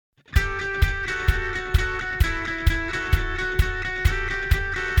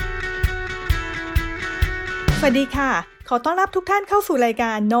สวัสดีค่ะขอต้อนรับทุกท่านเข้าสู่รายก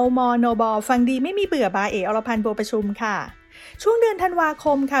าร No More No Ball ฟังดีไม่มีเบื่อบายอรพันธ์ บัวประชุมค่ะช่วงเดือนธันวาค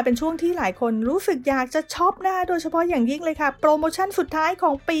มค่ะเป็นช่วงที่หลายคนรู้สึกอยากจะช็อปนะคะโดยเฉพาะอย่างยิ่งเลยค่ะโปรโมชั่นสุดท้ายข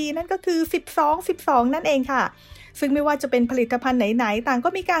องปีนั่นก็คือ12นั่นเองค่ะซึ่งไม่ว่าจะเป็นผลิตภัณฑ์ไหนๆต่างก็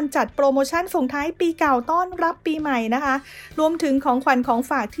มีการจัดโปรโมชั่นส่งท้ายปีเก่าต้อนรับปีใหม่นะคะรวมถึงของขวัญของ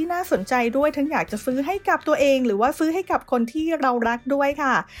ฝากที่น่าสนใจด้วยทั้งอยากจะซื้อให้กับตัวเองหรือว่าซื้อให้กับคนที่เรารักด้วย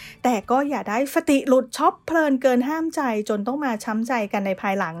ค่ะแต่ก็อย่าได้สติหลุดช็อปเพลินเกินห้ามใจจนต้องมาช้ำใจกันในภา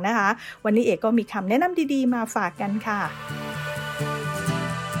ยหลังนะคะวันนี้เอกก็มีคำแนะนำดีๆมาฝากกันค่ะ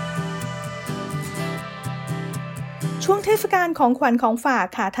ช่วงเทศกาลของขวัญของฝาก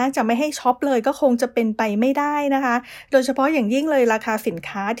ค่ะถ้าจะไม่ให้ช็อปเลยก็คงจะเป็นไปไม่ได้นะคะโดยเฉพาะอย่างยิ่งเลยราคาสิน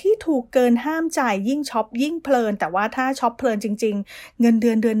ค้าที่ถูกเกินห้ามจ่ายยิ่งช็อปยิ่งเพลินแต่ว่าถ้าช็อปเพลินจริงๆเงินเดื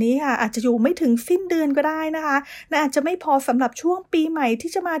อนนี้ค่ะอาจจะอยู่ไม่ถึงสิ้นเดือนก็ได้นะคะและอาจจะไม่พอสำหรับช่วงปีใหม่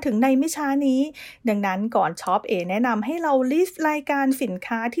ที่จะมาถึงในไม่ช้านี้ดังนั้นก่อนช็อปแนะนำให้เราลิสต์รายการสิน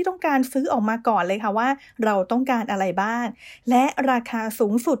ค้าที่ต้องการซื้อออกมาก่อนเลยค่ะว่าเราต้องการอะไรบ้างและราคาสู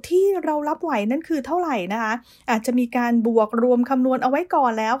งสุดที่เรารับไหวนั่นคือเท่าไหร่นะคะอาจจะมีการบวกรวมคำนวณเอาไว้ก่อ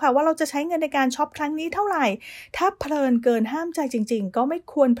นแล้วค่ะว่าเราจะใช้เงินในการช็อปครั้งนี้เท่าไหร่ถ้าเพลินเกินห้ามใจจริงๆก็ไม่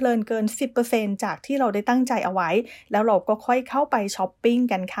ควรเพลินเกิน 10% จากที่เราได้ตั้งใจเอาไว้แล้วเราก็ค่อยเข้าไปช้อปปิ้ง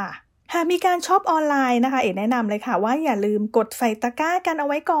กันค่ะหากมีการช็อปออนไลน์นะคะแนะนำเลยค่ะว่าอย่าลืมกดใส่ตะกร้ากันเอา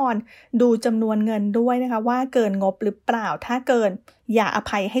ไว้ก่อนดูจำนวนเงินด้วยนะคะว่าเกินงบหรือเปล่าถ้าเกินอย่าอ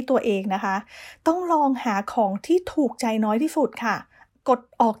ภัยให้ตัวเองนะคะต้องลองหาของที่ถูกใจน้อยที่สุดค่ะกด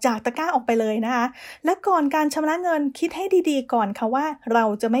ออกจากตะกร้าออกไปเลยนะคะและก่อนการชำระเงินคิดให้ดีๆก่อนค่ะว่าเรา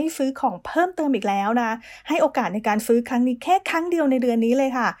จะไม่ซื้อของเพิ่มเติมอีกแล้วนะให้โอกาสในการซื้อครั้งนี้แค่ครั้งเดียวในเดือนนี้เลย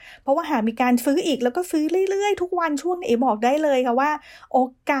ค่ะเพราะว่าหากมีการซื้ออีกแล้วก็ซื้อเรื่อยๆทุกวันช่วงนี้บอกได้เลยค่ะว่าโอ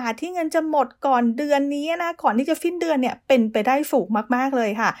กาสที่เงินจะหมดก่อนเดือนนี้นะก่อนที่จะสิ้นเดือนเนี่ยเป็นไปได้สูงมากๆเลย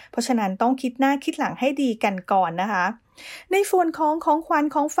ค่ะเพราะฉะนั้นต้องคิดหน้าคิดหลังให้ดีกันก่อนนะคะในส่วนของของขวัญ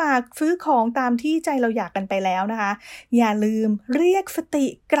ของฝากซื้อของตามที่ใจเราอยากกันไปแล้วนะคะอย่าลืมเรียกสติ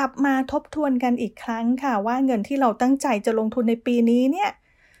กลับมาทบทวนกันอีกครั้งค่ะว่าเงินที่เราตั้งใจจะลงทุนในปีนี้เนี่ย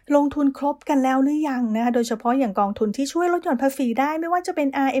ลงทุนครบกันแล้วหรือยังนะคะโดยเฉพาะอย่างกองทุนที่ช่วยลดหย่อนภาษีได้ไม่ว่าจะเป็น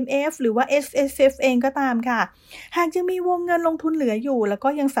RMF หรือว่า SSF เองก็ตามค่ะหากยังมีวงเงินลงทุนเหลืออยู่แล้วก็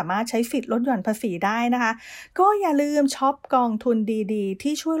ยังสามารถใช้สิทธิ์ลดหย่อนภาษีได้นะคะก็อย่าลืมช็อปกองทุนดีๆ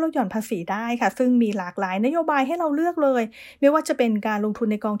ที่ช่วยลดหย่อนภาษีได้ค่ะซึ่งมีหลากหลายนโยบายให้เราเลือกเลยไม่ว่าจะเป็นการลงทุน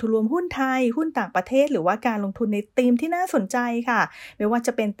ในกองทุนรวมหุ้นไทยหุ้นต่างประเทศหรือว่าการลงทุนในธีมที่น่าสนใจค่ะไม่ว่าจ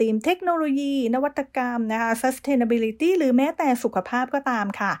ะเป็นธีมเทคโนโลยีนวัตกรรมนะคะ sustainability หรือแม้แต่สุขภาพก็ตาม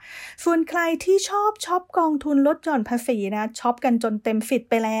ค่ะส่วนใครที่ชอบช็อปกองทุนลดหย่อนภาษีนะช็อปกันจนเต็มฟิต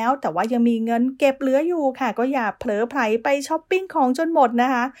ไปแล้วแต่ว่ายังมีเงินเก็บเหลืออยู่ค่ะก็อย่าเผลอไผลไปช้อปปิ้งของจนหมดนะ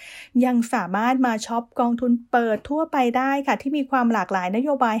คะยังสามารถมาช็อปกองทุนเปิดทั่วไปได้ค่ะที่มีความหลากหลายนโย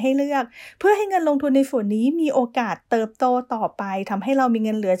บายให้เลือกเพื่อให้เงินลงทุนในส่วนนี้มีโอกาสเติบโตต่อไปทำให้เรามีเ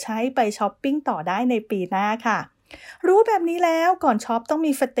งินเหลือใช้ไปช้อปปิ้งต่อได้ในปีหน้าค่ะรู้แบบนี้แล้วก่อนช็อปต้อง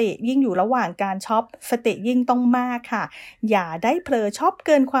มีสติยิ่งอยู่ระหว่างการช็อปสติยิ่งต้องมากค่ะอย่าได้เผลอช็อปเ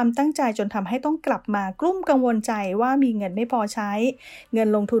กินความตั้งใจจนทำให้ต้องกลับมากลุ้มกังวลใจว่ามีเงินไม่พอใช้เงิน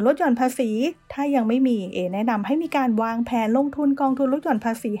ลงทุนลดหย่อนภาษีถ้ายังไม่มีแนะนำให้มีการวางแผนลงทุนกองทุนลดหย่อนภ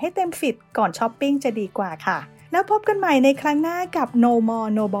าษีให้เต็มฟิตก่อนช้อปปิ้งจะดีกว่าค่ะแล้วพบกันใหม่ในครั้งหน้ากับ No More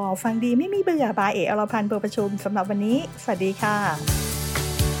No Ball ฟังดีไม่มีเบื่อบายอรพันธ์ บัวประชุมสำหรับวันนี้สวัสดีค่ะ